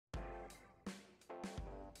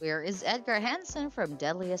Where is Edgar Hansen from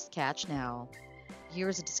Deadliest Catch now?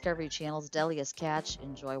 Viewers of Discovery Channel's Deadliest Catch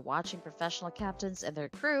enjoy watching professional captains and their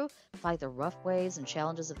crew fight the rough waves and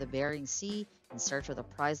challenges of the Bering Sea in search of the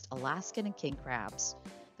prized Alaskan and king crabs.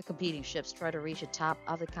 The competing ships try to reach the top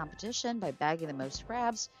of the competition by bagging the most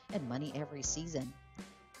crabs and money every season.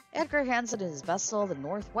 Edgar Hansen and his vessel, the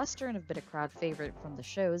Northwestern, have been a crowd favorite from the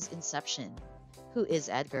show's inception. Who is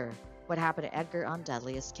Edgar? What happened to Edgar on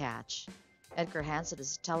Deadliest Catch? Edgar Hansen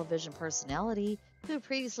is a television personality who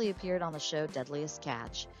previously appeared on the show Deadliest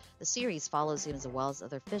Catch. The series follows him as well as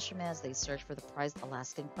other fishermen as they search for the prized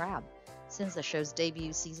Alaskan crab. Since the show's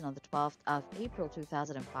debut season on the 12th of April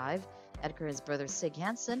 2005, Edgar and his brother Sig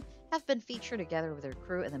Hansen have been featured together with their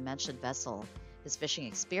crew in the mentioned vessel. His fishing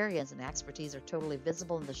experience and expertise are totally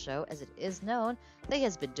visible in the show, as it is known that he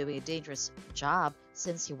has been doing a dangerous job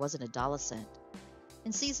since he was an adolescent.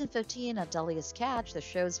 In season 15 of Deadliest Catch, the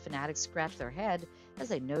show's fanatics scratch their head as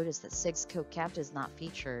they notice that Sig's co-captain is not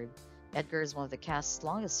featured. Edgar is one of the cast's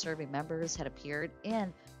longest-serving members, had appeared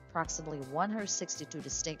in approximately 162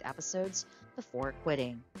 distinct episodes before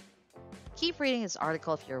quitting. Keep reading this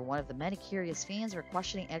article if you're one of the many curious fans who are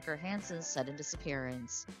questioning Edgar Hansen's sudden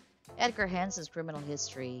disappearance. Edgar Hansen's criminal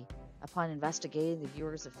history. Upon investigating, the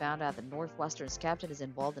viewers have found out that Northwestern's captain is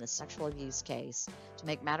involved in a sexual abuse case. To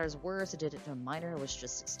make matters worse, he did it to a minor who was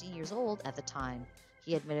just 16 years old at the time.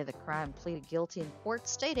 He admitted the crime and pleaded guilty in court,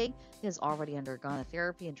 stating he has already undergone a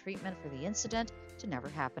therapy and treatment for the incident to never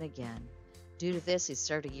happen again. Due to this, he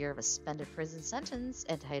served a year of a suspended prison sentence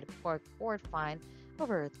and paid a court fine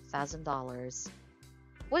over $1,000.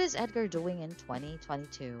 What is Edgar doing in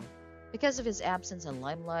 2022? Because of his absence in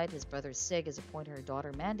limelight, his brother Sig has appointed her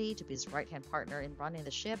daughter Mandy to be his right-hand partner in running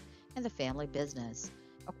the ship and the family business.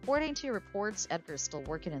 According to reports, Edgar is still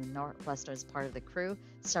working in the Northwestern as part of the crew.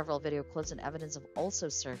 Several video clips and evidence have also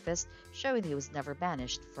surfaced, showing he was never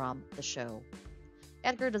banished from the show.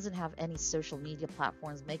 Edgar doesn't have any social media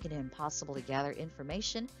platforms, making it impossible to gather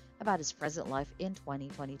information about his present life in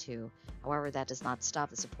 2022. However, that does not stop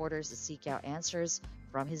the supporters to seek out answers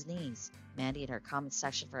from his niece, Mandy, in her comment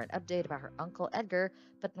section for an update about her uncle Edgar,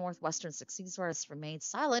 but Northwestern's successor has remained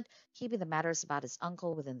silent, keeping the matters about his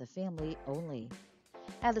uncle within the family only.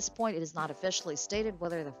 At this point, it is not officially stated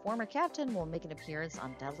whether the former captain will make an appearance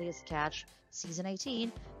on Deadliest Catch Season 18,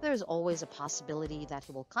 but there is always a possibility that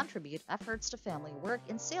he will contribute efforts to family work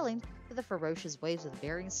in sailing through the ferocious waves of the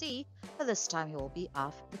Bering Sea, but this time he will be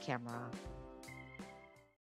off the camera.